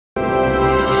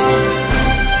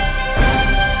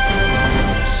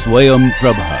Swayam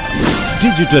Prabha.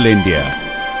 Digital India.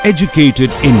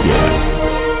 Educated India.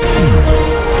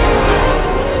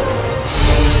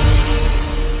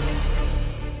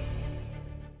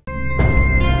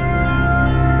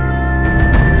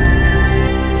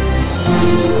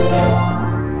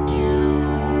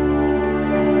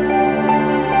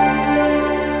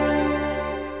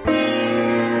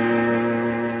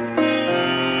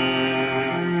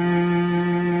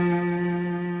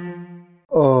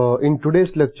 In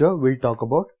today's lecture, we'll talk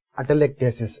about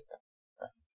atelectasis.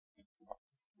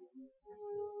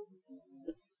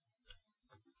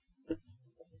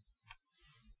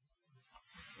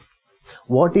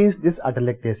 What is this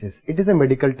atelectasis? It is a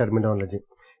medical terminology.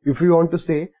 If you want to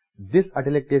say this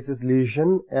atelectasis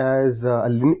lesion as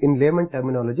in layman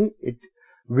terminology, it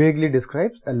vaguely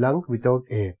describes a lung without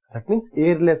air. That means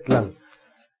airless lung.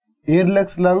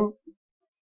 Airless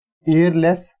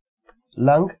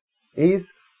lung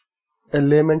is a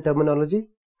layman terminology.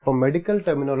 For medical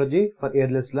terminology, for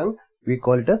airless lung, we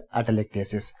call it as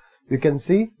atelectasis. You can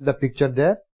see the picture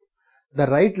there. The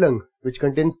right lung, which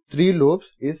contains 3 lobes,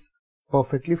 is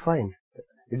perfectly fine.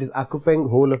 It is occupying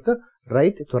whole of the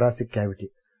right thoracic cavity.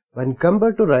 When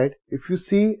compared to right, if you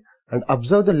see and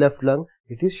observe the left lung,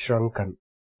 it is shrunken.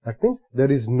 That means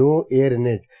there is no air in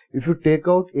it. If you take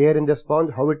out air in the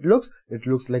sponge, how it looks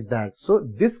like that. So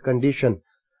this condition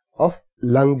of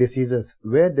lung diseases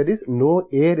where there is no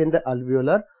air in the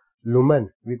alveolar lumen,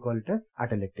 we call it as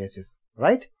atelectasis,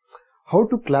 right? How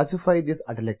to classify this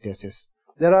atelectasis?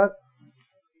 There are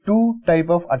 2 types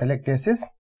of atelectasis.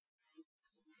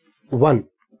 One,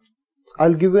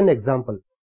 I'll give you an example.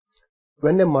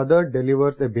 When a mother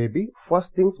delivers a baby,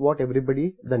 first things what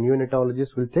everybody, the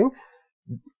neonatologists will think,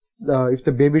 if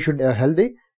the baby should be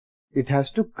healthy, it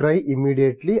has to cry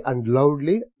immediately and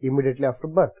loudly immediately after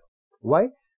birth. Why?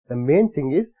 The main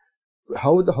thing is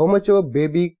how much of a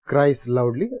baby cries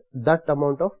loudly, that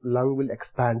amount of lung will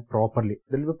expand properly.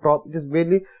 It is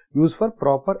really used for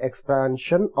proper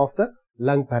expansion of the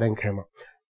lung parenchyma.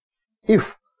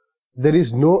 If there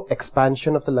is no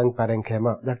expansion of the lung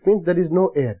parenchyma, that means there is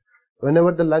no air.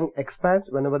 Whenever the lung expands,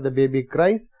 whenever the baby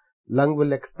cries, lung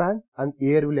will expand and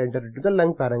air will enter into the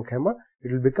lung parenchyma.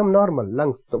 It will become normal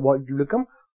lungs. It will become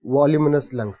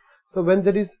voluminous lungs. So when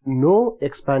there is no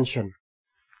expansion,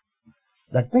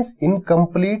 that means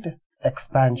incomplete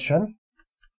expansion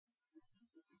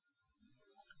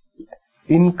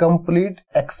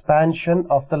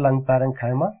of the lung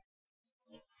parenchyma.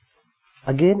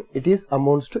 Again, it is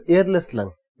amounts to airless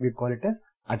lung. We call it as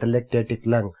atelectatic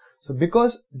lung. So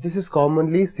because this is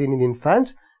commonly seen in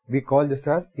infants, we call this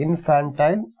as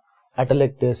infantile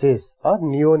atelectasis or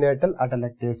neonatal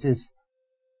atelectasis.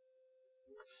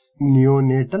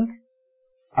 Neonatal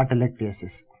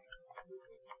atelectasis.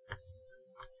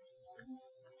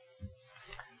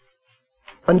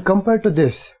 And compared to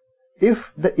this,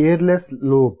 if the airless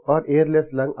lobe or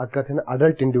airless lung occurs in an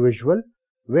adult individual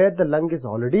where the lung is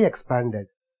already expanded,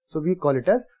 so we call it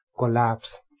as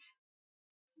collapse.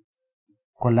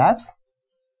 Collapse.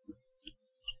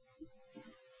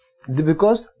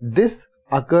 Because this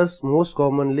occurs most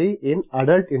commonly in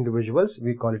adult individuals,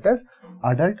 we call it as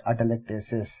adult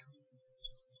atelectasis.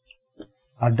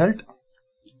 Adult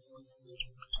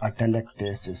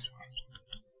atelectasis.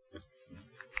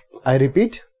 I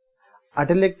repeat,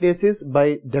 atelectasis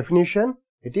by definition,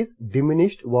 it is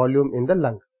diminished volume in the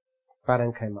lung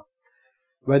parenchyma.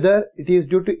 Whether it is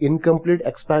due to incomplete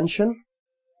expansion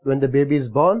when the baby is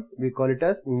born, we call it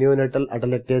as neonatal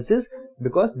atelectasis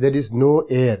because there is no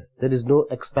air, there is no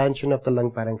expansion of the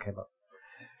lung parenchyma.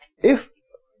 If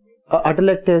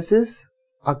atelectasis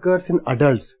occurs in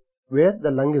adults where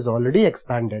the lung is already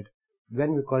expanded,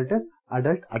 then we call it as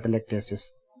adult atelectasis.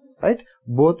 Right?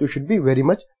 Both you should be very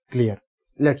much clear.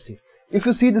 Let's see. If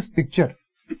you see this picture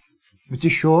which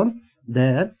is shown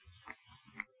there,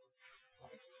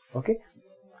 okay,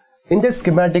 in that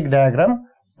schematic diagram,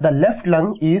 the left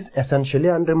lung is essentially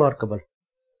unremarkable,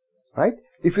 right?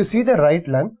 If you see the right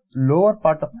lung, lower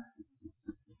part of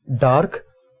dark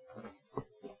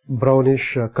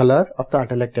brownish color of the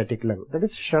atelectatic lung, that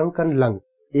is shrunken lung,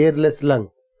 airless lung.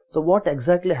 So what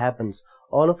exactly happens?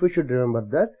 All of you should remember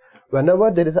that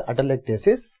whenever there is a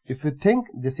atelectasis, if you think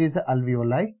this is a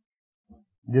alveoli,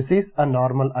 this is a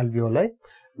normal alveoli,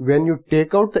 when you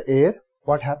take out the air,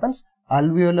 what happens?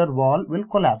 Alveolar wall will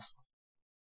collapse.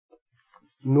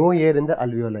 No air in the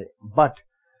alveoli. But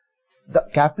the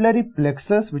capillary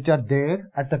plexus which are there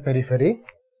at the periphery,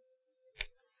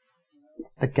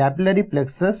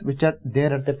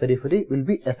 will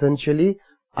be essentially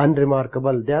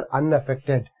unremarkable. They are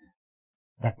unaffected.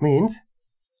 That means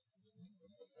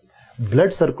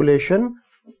blood circulation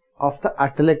of the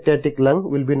atelectatic lung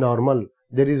will be normal.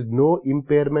 There is no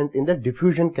impairment in the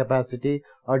diffusion capacity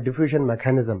or diffusion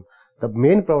mechanism. The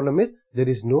main problem is there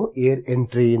is no air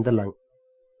entry in the lung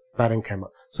parenchyma.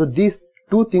 So these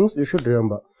two things you should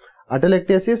remember.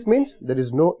 Atelectasis means there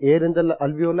is no air in the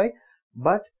alveoli,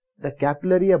 but the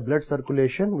capillary blood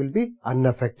circulation will be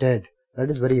unaffected. That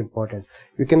is very important.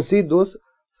 You can see those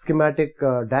schematic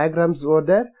diagrams over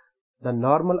there. The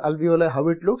normal alveoli, how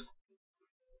it looks.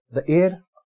 The air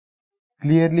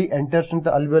clearly enters into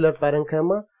the alveolar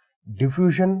parenchyma.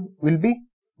 Diffusion will be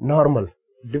normal.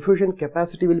 Diffusion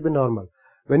capacity will be normal.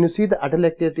 When you see the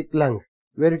atelectatic lung,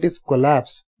 where it is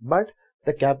collapsed, but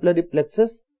the capillary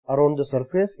plexus around the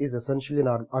surface is essentially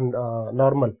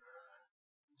normal.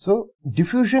 So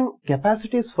diffusion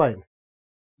capacity is fine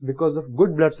because of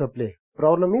good blood supply.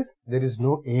 Problem is there is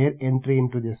no air entry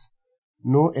into this.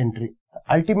 No entry.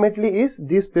 Ultimately is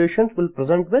these patients will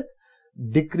present with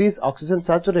decreased oxygen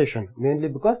saturation, mainly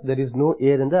because there is no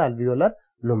air in the alveolar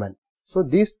lumen. So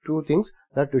these two things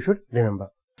that you should remember.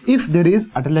 If there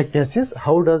is atelectasis,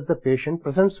 how does the patient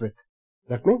presents with?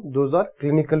 That means those are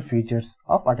clinical features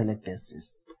of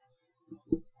atelectasis.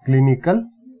 Clinical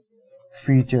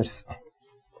features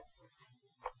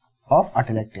of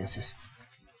atelectasis.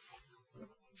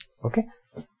 Okay.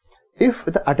 If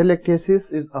the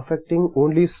atelectasis is affecting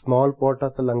only small part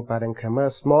of the lung parenchyma,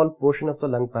 a small portion of the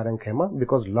lung parenchyma,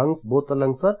 because lungs, both the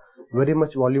lungs are very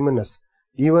much voluminous.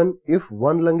 Even if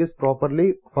one lung is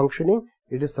properly functioning,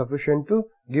 it is sufficient to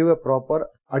give a proper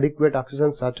adequate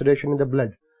oxygen saturation in the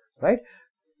blood, right?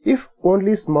 If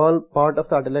only small part of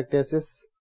the atelectasis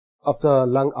of the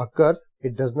lung occurs,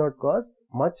 it does not cause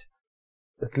much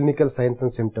clinical signs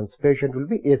and symptoms. Patient will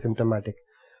be asymptomatic.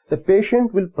 The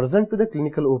patient will present to the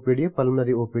clinical OPD,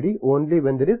 pulmonary OPD, only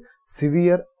when there is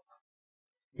severe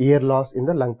air loss in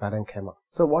the lung parenchyma.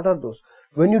 So what are those?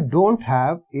 When you don't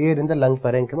have air in the lung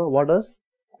parenchyma, what does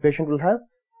patient will have?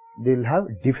 They will have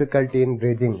difficulty in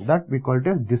breathing. That we call it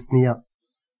as dyspnea.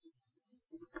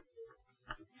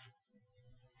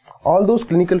 All those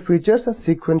clinical features are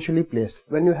sequentially placed.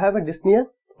 When you have a dyspnea,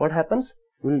 what happens?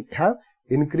 You will have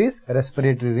increased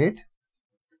respiratory rate.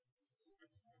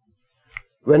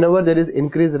 Whenever there is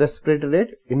increased respiratory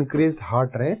rate, increased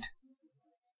heart rate,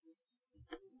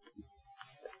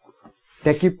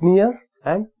 tachypnea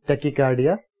and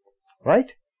tachycardia,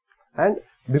 right? And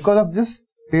because of this,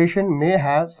 patient may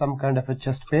have some kind of a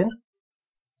chest pain.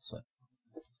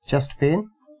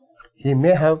 He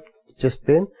may have chest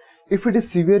pain. If it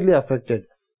is severely affected,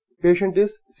 patient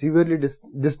is severely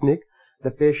dyspneic,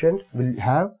 the patient will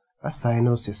have a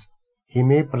cyanosis. He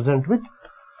may present with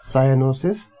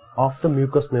cyanosis of the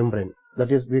mucous membrane.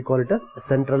 That is, we call it a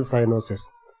central cyanosis,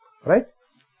 right?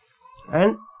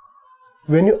 And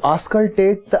when you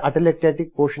auscultate the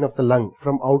atelectatic portion of the lung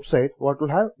from outside, what will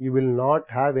have? You will not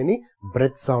have any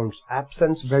breath sounds,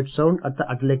 absence breath sound at the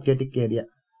atelectatic area.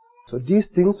 So these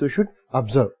things you should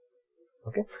observe.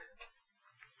 Okay,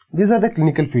 these are the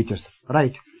clinical features,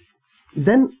 right?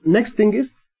 Then next thing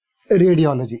is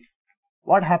radiology.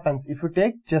 What happens if you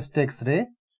take chest X-ray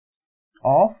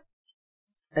of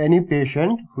any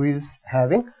patient who is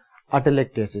having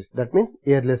atelectasis? That means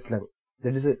airless lung.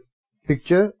 That is a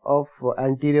picture of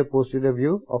anterior posterior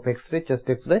view of X-ray, chest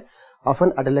X-ray of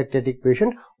an atelectatic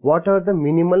patient. What are the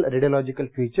minimal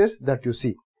radiological features that you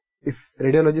see? If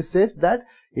radiologist says that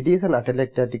it is an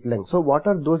atelectatic lung, so what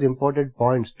are those important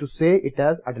points to say it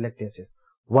has atelectasis?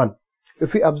 One,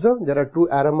 if we observe, there are two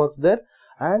arrow marks there,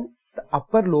 and the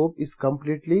upper lobe is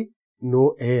completely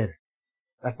no air.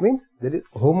 That means there is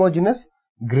homogeneous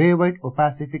gray-white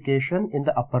opacification in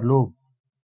the upper lobe.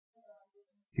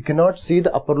 You cannot see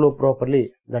the upper lobe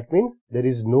properly. That means there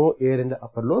is no air in the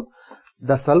upper lobe.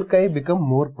 The sulci become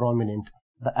more prominent.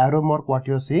 The arrow mark what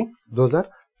you are seeing, those are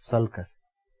sulcus.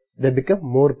 They become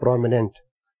more prominent.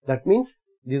 That means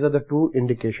these are the two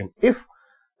indications. If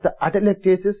the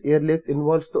atelectasis airless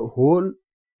involves the whole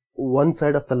one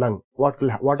side of the lung,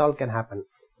 what all can happen?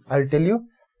 I'll tell you.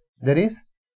 There is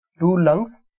two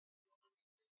lungs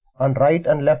on right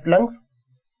and left lungs.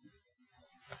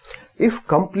 If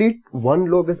complete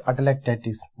one lobe is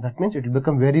atelectasis, that means it will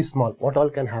become very small. What all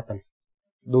can happen?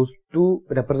 Those two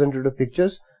representative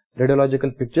pictures,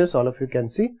 radiological pictures, all of you can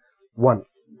see. One,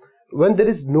 when there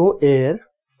is no air,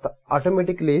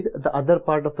 automatically the other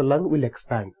part of the lung will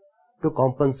expand to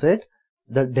compensate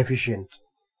the deficient.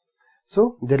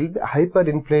 So there will be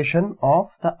hyperinflation of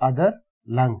the other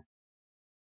lung.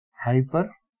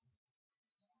 Hyperinflation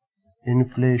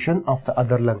of the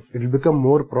other lung. It will become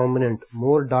more prominent,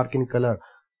 more dark in color.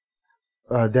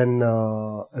 Then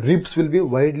ribs will be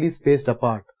widely spaced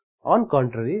apart. On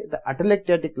contrary, the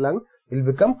atelectatic lung will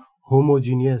become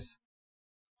homogeneous.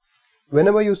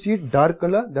 Whenever you see dark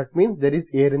color, that means there is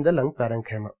air in the lung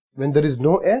parenchyma. When there is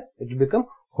no air, it will become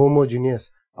homogeneous.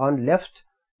 On left,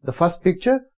 the first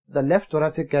picture, the left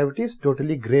thoracic cavity is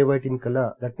totally grey-white in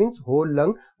color. That means whole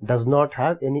lung does not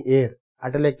have any air.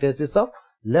 Atelectasis of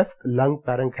left lung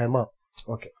parenchyma.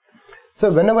 Okay.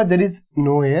 So whenever there is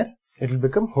no air, it will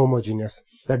become homogeneous.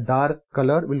 The dark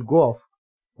color will go off.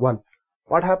 One.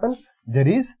 What happens? There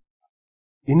is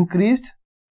increased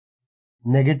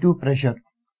negative pressure.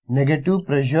 Negative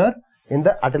pressure in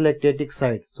the atelectatic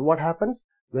side. So what happens?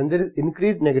 When there is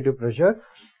increased negative pressure,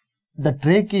 the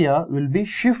trachea will be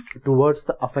shift towards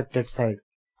the affected side.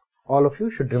 All of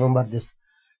you should remember this.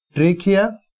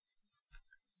 Trachea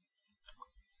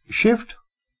shift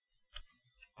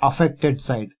affected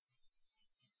side.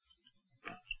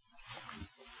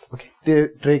 Okay,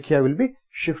 the trachea will be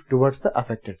shift towards the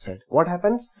affected side. What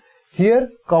happens? Here,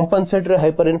 compensatory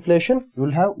hyperinflation, you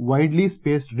will have widely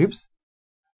spaced ribs,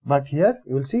 but here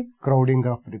you will see crowding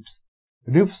of ribs.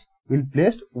 Ribs will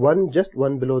placed just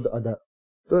one below the other.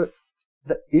 So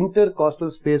the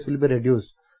intercostal space will be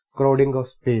reduced, crowding of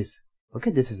space.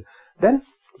 Okay, this is. Then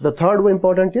the third one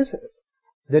important is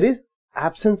there is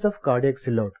absence of cardiac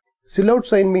silhouette. Silhouette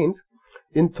sign means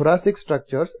in thoracic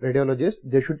structures, radiologists,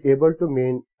 they should able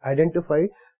to identify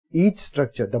each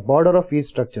structure, the border of each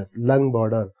structure, lung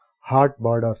border, heart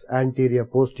borders, anterior,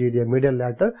 posterior, medial,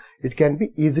 lateral. It can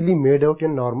be easily made out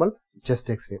in normal chest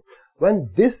X-ray.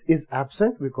 When this is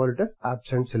absent, we call it as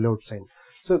absent silhouette sign.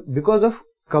 So because of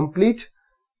complete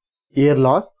air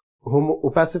loss,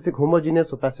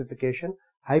 homogeneous opacification,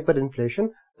 hyperinflation,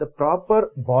 the proper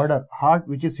border, heart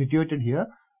which is situated here,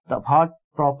 the heart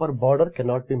proper border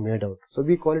cannot be made out. So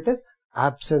we call it as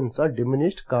absence or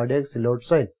diminished cardiac silhouette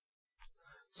sign.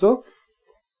 So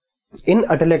in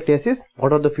atelectasis,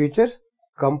 what are the features?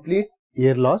 Complete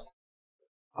air loss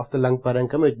of the lung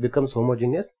parenchyma, which becomes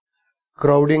homogeneous,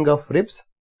 crowding of ribs,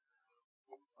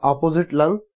 opposite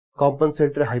lung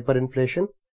compensatory hyperinflation,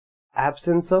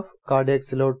 absence of cardiac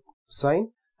silhouette sign,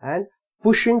 and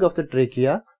pushing of the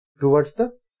trachea towards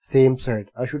the same side.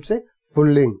 I should say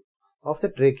pulling of the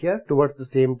trachea towards the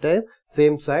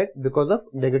same side because of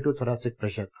negative thoracic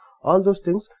pressure. All those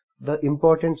things, the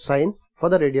important signs for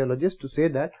the radiologist to say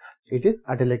that it is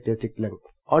atelectatic lung.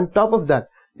 On top of that,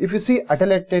 if you see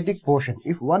atelectatic portion,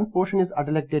 if one portion is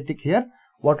atelectatic here,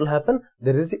 what will happen?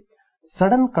 There is a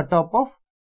sudden cut-off of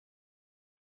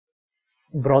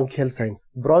bronchial signs.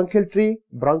 Bronchial tree,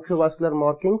 bronchiovascular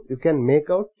markings, you can make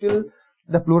out till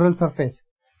the pleural surface.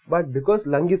 But because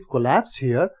lung is collapsed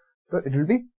here, so it will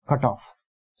be cut off.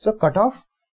 So cut off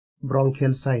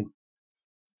bronchial sign.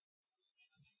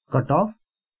 Cut off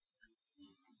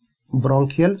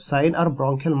bronchial sign or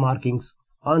bronchial markings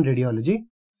on radiology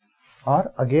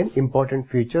are again important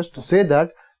features to say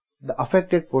that the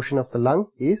affected portion of the lung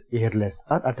is airless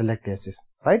or atelectasis,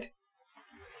 right?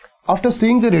 After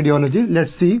seeing the radiology,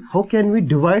 let's see how can we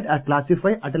divide or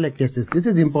classify atelectasis. This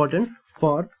is important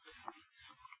to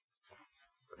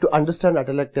understand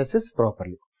atelectasis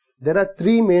properly. There are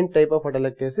three main types of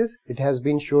atelectasis. It has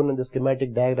been shown in the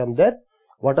schematic diagram there.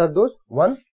 What are those?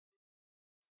 One,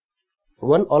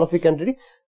 all of you can read.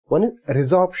 One is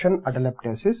resorption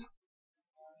atelectasis.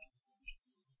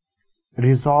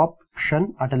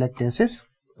 Resorption atelectasis,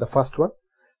 the first one.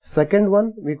 Second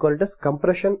one, we call it as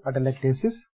compression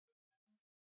atelectasis.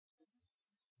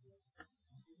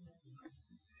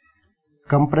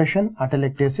 Compression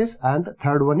atelectasis, and the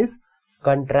third one is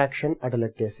contraction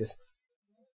atelectasis.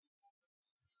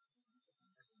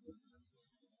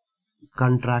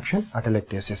 Contraction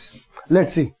atelectasis.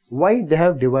 Let's see why they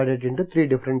have divided into three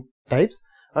different types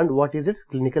and what is its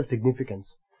clinical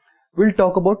significance. We'll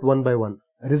talk about one by one.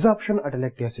 Resorption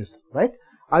atelectasis, right?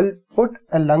 I'll put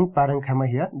a lung parenchyma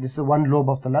here. This is one lobe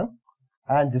of the lung,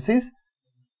 and this is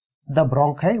the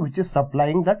bronchi which is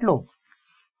supplying that lobe.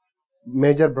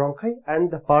 Major bronchi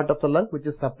and the part of the lung which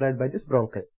is supplied by this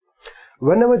bronchi.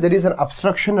 Whenever there is an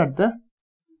obstruction at the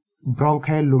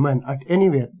bronchial lumen, at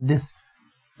anywhere, this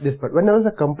part, whenever there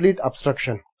is a complete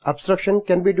obstruction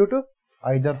can be due to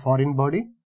either foreign body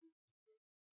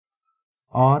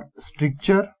or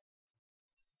stricture,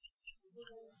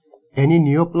 any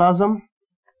neoplasm,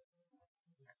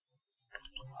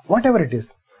 whatever it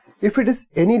is. If it is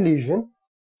any lesion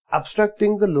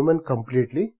obstructing the lumen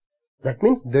completely, that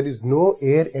means there is no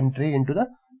air entry into the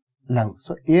lung.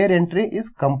 So air entry is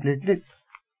completely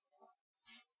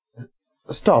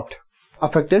stopped,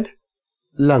 affected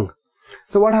lung.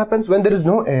 So what happens when there is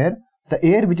no air? The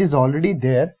air which is already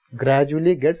there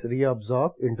gradually gets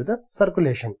reabsorbed into the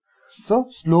circulation. So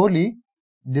slowly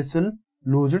this will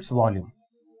lose its volume.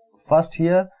 First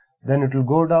here then it will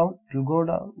go down, it will go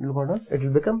down, it will go down, it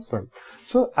will become swell.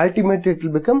 So ultimately it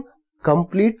will become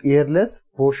complete airless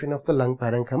portion of the lung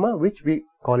parenchyma, which we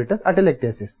call it as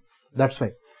atelectasis. That's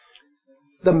why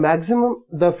the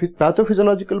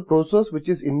pathophysiological process which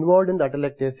is involved in the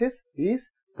atelectasis is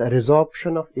the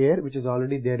resorption of air which is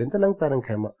already there in the lung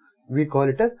parenchyma. We call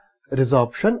it as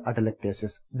resorption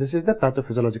atelectasis. This is the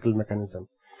pathophysiological mechanism.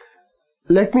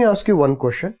 Let me ask you one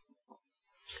question.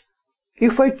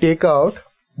 If I take out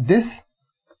this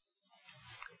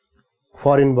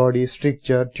foreign body,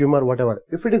 stricture, tumor, whatever,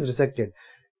 if it is resected,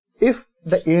 if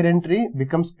the air entry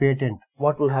becomes patent,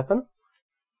 what will happen?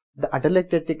 The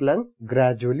atelectatic lung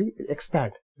gradually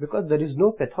expand because there is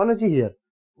no pathology here.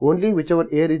 Only whichever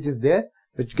air is there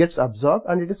which gets absorbed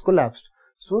and it is collapsed.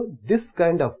 So this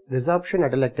kind of resorption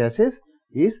atelectasis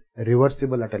is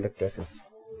reversible atelectasis.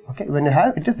 Okay, when you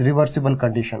have it is reversible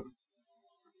condition.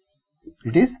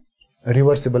 It is a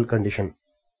reversible condition.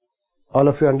 All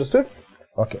of you understood?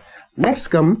 Okay. Next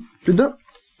come to the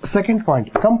second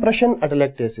point, compression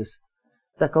atelectasis.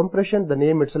 The compression, the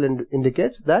name itself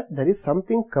indicates that there is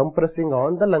something compressing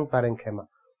on the lung parenchyma.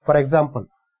 For example,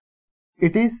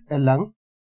 it is a lung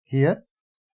here,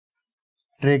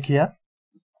 trachea,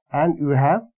 and you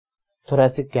have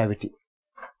thoracic cavity,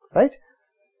 right?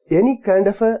 Any kind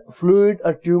of a fluid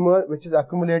or tumor which is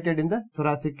accumulated in the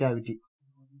thoracic cavity.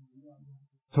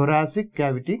 Thoracic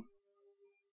cavity,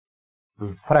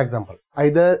 for example,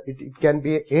 either it can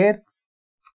be air.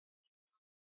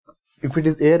 If it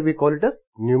is air, we call it as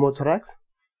pneumothorax.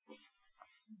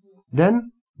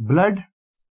 Then blood,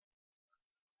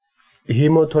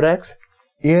 hemothorax.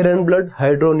 Air and blood,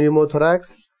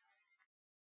 hydropneumothorax.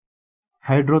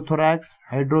 Hydrothorax,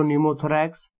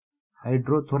 hydropneumothorax,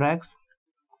 hydrothorax.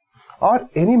 Or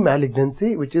any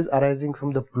malignancy which is arising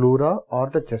from the pleura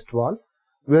or the chest wall,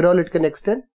 where all it can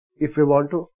extend. If we want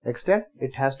to extend,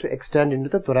 it has to extend into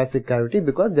the thoracic cavity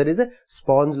because there is a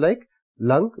sponge-like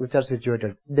lung which are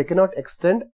situated. They cannot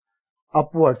extend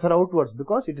upwards or outwards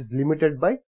because it is limited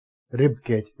by rib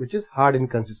cage, which is hard in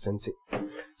consistency.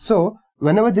 So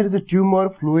whenever there is a tumor,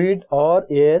 fluid or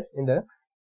air in the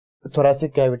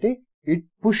thoracic cavity, it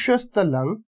pushes the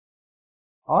lung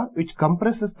or it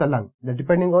compresses the lung,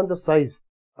 depending on the size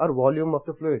or volume of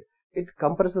the fluid. It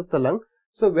compresses the lung.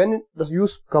 So when you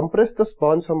compress the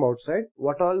sponge from outside,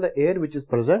 what all the air which is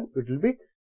present, it will be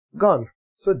gone.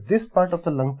 So this part of the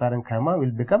lung parenchyma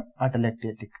will become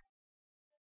atelectatic.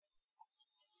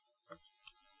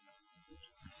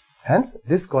 Hence,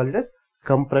 this called it as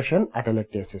compression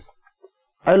atelectasis.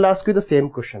 I will ask you the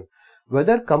same question,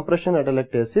 whether compression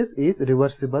atelectasis is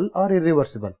reversible or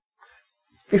irreversible.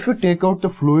 If you take out the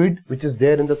fluid which is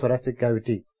there in the thoracic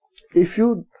cavity, if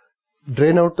you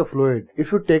drain out the fluid,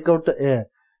 if you take out the air,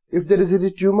 if there is a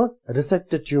tumor,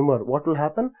 resect the tumor, what will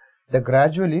happen?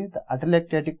 Gradually the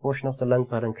atelectatic portion of the lung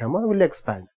parenchyma will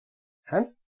expand. And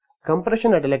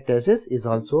compression atelectasis is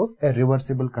also a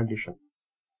reversible condition.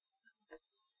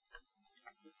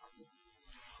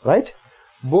 Right?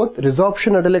 Both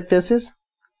resorption atelectasis,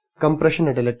 compression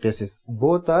atelectasis,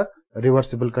 both are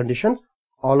reversible conditions.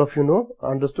 All of you know,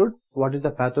 understood what is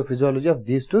the pathophysiology of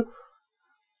these two.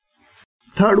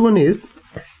 Third one is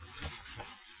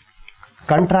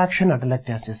contraction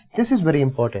atelectasis. This is very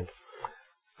important.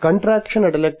 Contraction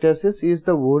atelectasis is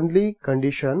the only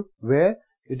condition where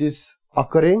it is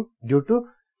occurring due to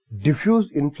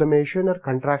diffuse inflammation or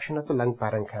contraction of the lung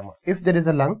parenchyma. If there is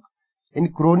a lung,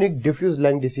 in chronic diffuse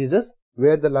lung diseases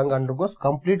where the lung undergoes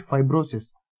complete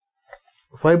fibrosis.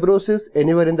 Fibrosis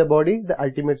anywhere in the body, the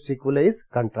ultimate sequela is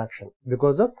contraction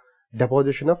because of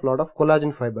deposition of lot of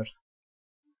collagen fibers.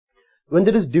 When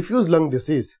there is diffuse lung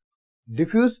disease,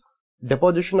 diffuse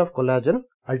deposition of collagen,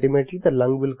 ultimately the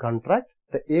lung will contract,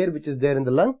 the air which is there in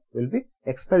the lung will be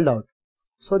expelled out.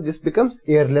 So this becomes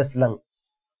airless lung.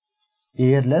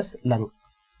 Airless lung.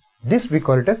 This we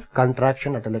call it as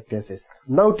contraction atelectasis.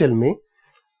 Now tell me,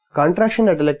 contraction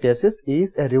atelectasis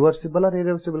is a reversible or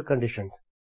irreversible condition?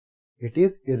 It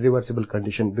is irreversible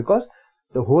condition because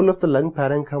the whole of the lung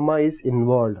parenchyma is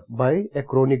involved by a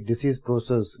chronic disease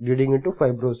process leading into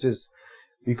fibrosis.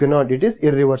 You cannot, it is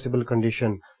irreversible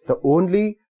condition. The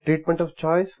only treatment of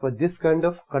choice for this kind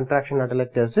of contraction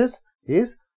atelectasis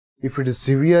is, if it is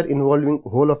severe involving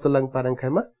whole of the lung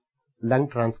parenchyma, lung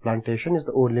transplantation is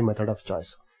the only method of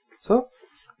choice. So,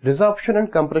 resorption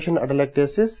and compression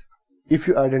atelectasis, if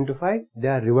you identify, they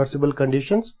are reversible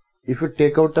conditions. If you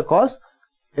take out the cause,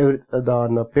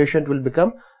 the patient will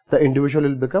become, the individual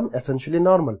will become essentially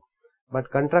normal.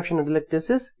 But contraction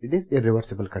atelectasis, it is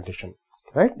irreversible condition.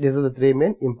 Right? These are the three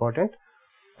main important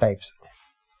types.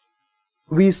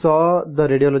 We saw the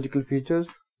radiological features,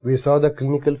 we saw the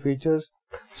clinical features,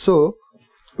 So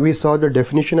we saw the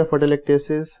definition of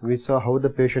atelectasis, we saw how the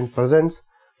patient presents,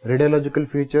 radiological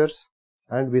features,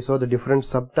 and we saw the different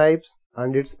subtypes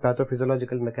and its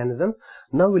pathophysiological mechanism.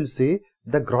 Now we'll see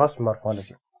the gross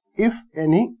morphology. If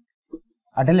any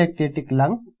atelectatic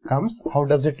lung comes, how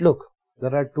does it look?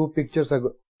 There are two pictures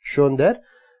shown there.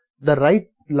 The right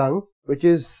lung, which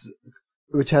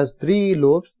has 3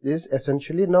 lobes, is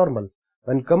essentially normal.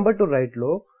 When compared to right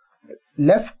lobe,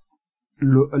 left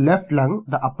lung,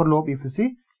 the upper lobe, if you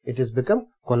see, it has become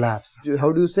collapsed.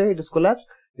 How do you say it is collapsed?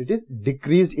 It is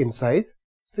decreased in size.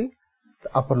 See,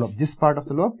 the upper lobe, this part of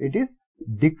the lobe, it is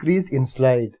decreased in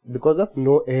slide because of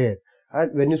no air.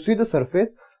 And when you see the surface,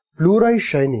 pleura is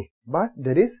shiny, but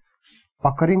there is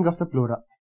puckering of the pleura,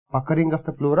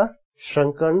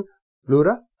 shrunken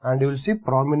pleura, and you will see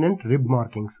prominent rib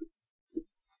markings.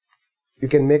 You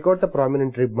can make out the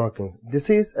prominent rib markings. This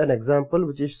is an example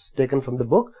which is taken from the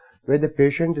book, where the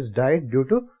patient is died due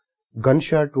to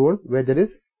gunshot wound, where there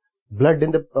is blood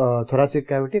in the thoracic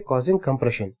cavity causing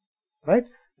compression. Right?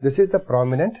 This is the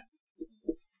prominent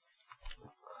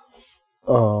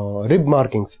rib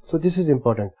markings. So this is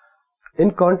important.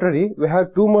 In contrary, we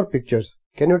have 2 more pictures.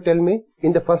 Can you tell me,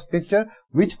 in the first picture,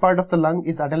 which part of the lung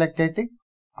is atelectatic?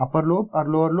 Upper lobe or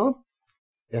lower lobe?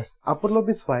 Yes, upper lobe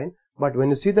is fine, but when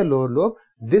you see the lower lobe,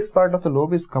 this part of the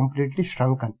lobe is completely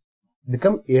shrunken,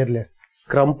 become airless,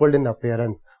 crumpled in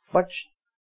appearance, but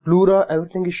pleura,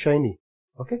 everything is shiny.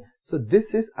 Okay, so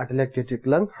this is atelectatic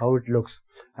lung, how it looks.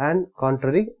 And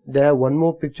contrary, they have one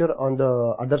more picture on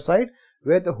the other side,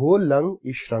 where the whole lung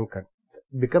is shrunken,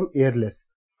 become airless,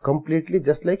 completely,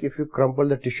 just like if you crumple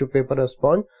the tissue paper or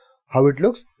sponge, how it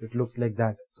looks like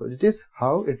that. So it is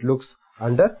how it looks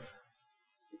under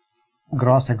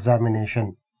gross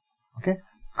examination. Okay,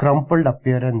 crumpled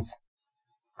appearance.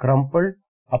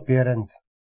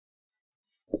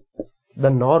 The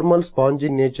normal spongy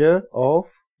nature of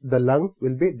the lung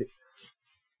will be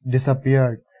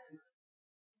disappeared.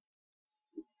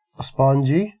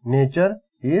 Spongy nature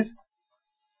is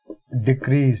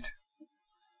decreased.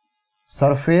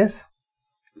 Surface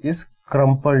is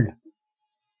crumpled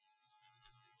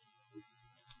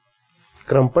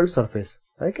surface.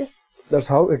 Okay, that's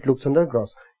how it looks under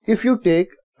gross. If you take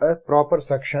proper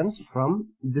sections from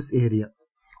this area,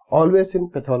 always in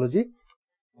pathology,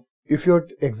 if you're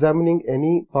examining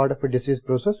any part of a disease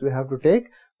process, we have to take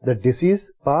the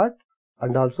disease part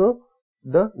and also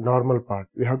the normal part.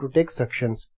 We have to take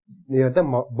sections near the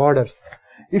borders.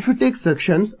 If you take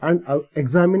sections and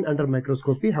examine under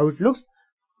microscopy, how it looks,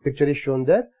 picture is shown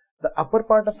there. The upper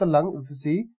part of the lung, if you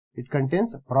see, it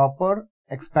contains proper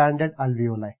expanded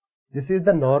alveoli. This is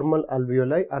the normal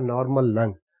alveoli, a normal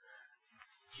lung.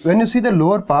 When you see the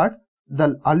lower part,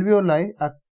 the alveoli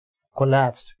are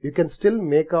collapsed. You can still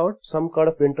make out some kind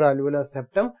of intraalveolar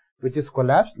septum which is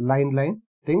collapsed, line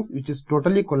things which is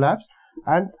totally collapsed,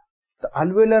 and the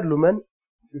alveolar lumen,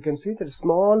 you can see there is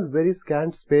small, very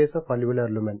scant space of alveolar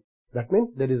lumen. That means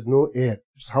there is no air.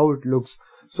 It's how it looks.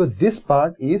 So this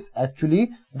part is actually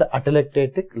the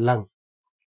atelectatic lung.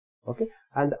 Okay,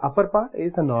 and the upper part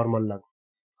is the normal lung.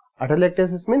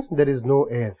 Atelectasis means there is no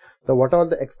air. So what are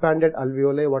the expanded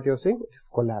alveoli, what you are seeing, it is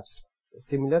collapsed.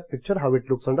 Similar picture how it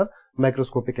looks under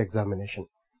microscopic examination.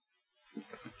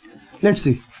 Let's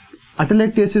see.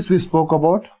 Atelectasis we spoke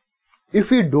about.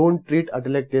 If we don't treat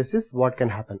atelectasis, what can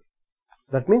happen?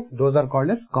 That means those are called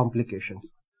as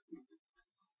complications.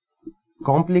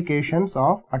 Complications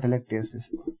of atelectasis.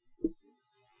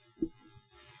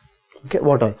 Okay,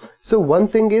 what are? So one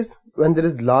thing is, when there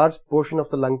is large portion of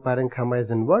the lung parenchyma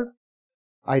is inward,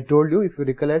 I told you, if you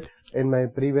recollect in my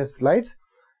previous slides,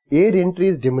 air entry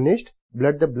is diminished,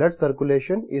 the blood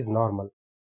circulation is normal.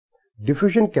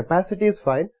 Diffusion capacity is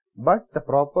fine, but the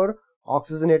proper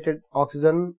oxygen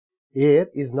air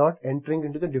is not entering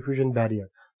into the diffusion barrier.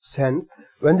 Hence,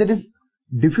 when there is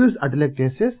diffuse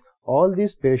atelectasis, all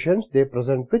these patients, they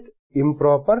present with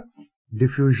improper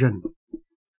diffusion.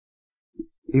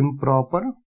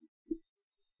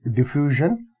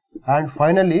 And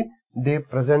finally they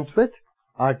present with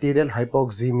arterial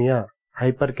hypoxemia,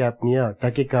 hypercapnia,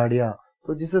 tachycardia.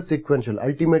 So this is sequential.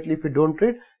 Ultimately, if you don't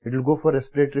treat, it will go for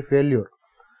respiratory failure.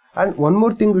 And one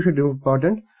more thing which is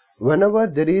important, whenever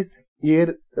there is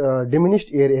air diminished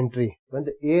air entry, when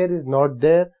the air is not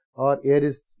there or air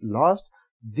is lost,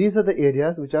 these are the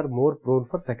areas which are more prone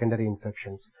for secondary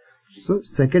infections. So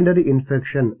secondary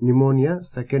infection, pneumonia,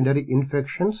 secondary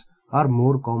infections are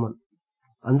more common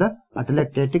on the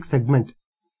atelectatic segment.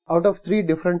 Out of 3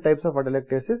 different types of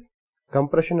atelectasis,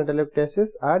 compression atelectasis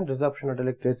and resorption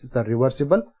atelectasis are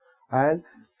reversible, and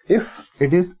if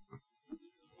it is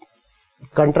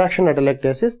contraction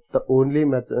atelectasis, the only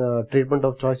treatment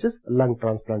of choice is lung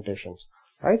transplantations,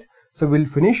 right? So we'll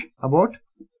finish about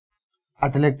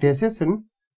atelectasis in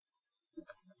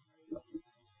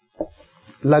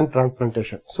lung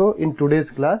transplantation. So in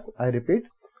today's class, I repeat,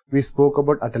 we spoke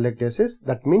about atelectasis,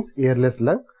 that means airless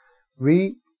lung.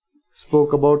 We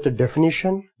spoke about the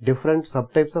definition, different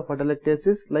subtypes of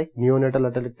atelectasis like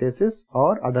neonatal atelectasis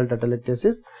or adult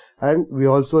atelectasis, and we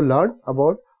also learned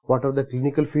about what are the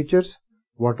clinical features,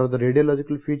 what are the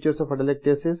radiological features of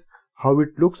atelectasis, how it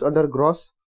looks under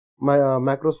gross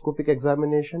macroscopic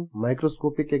examination,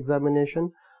 microscopic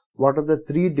examination, what are the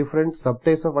three different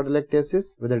subtypes of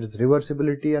atelectasis, whether it is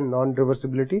reversibility and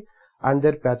non-reversibility, and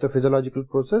their pathophysiological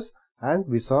process, and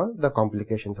we saw the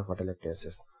complications of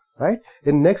atelectasis. Right?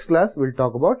 In next class, we'll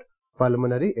talk about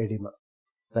pulmonary edema.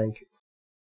 Thank you.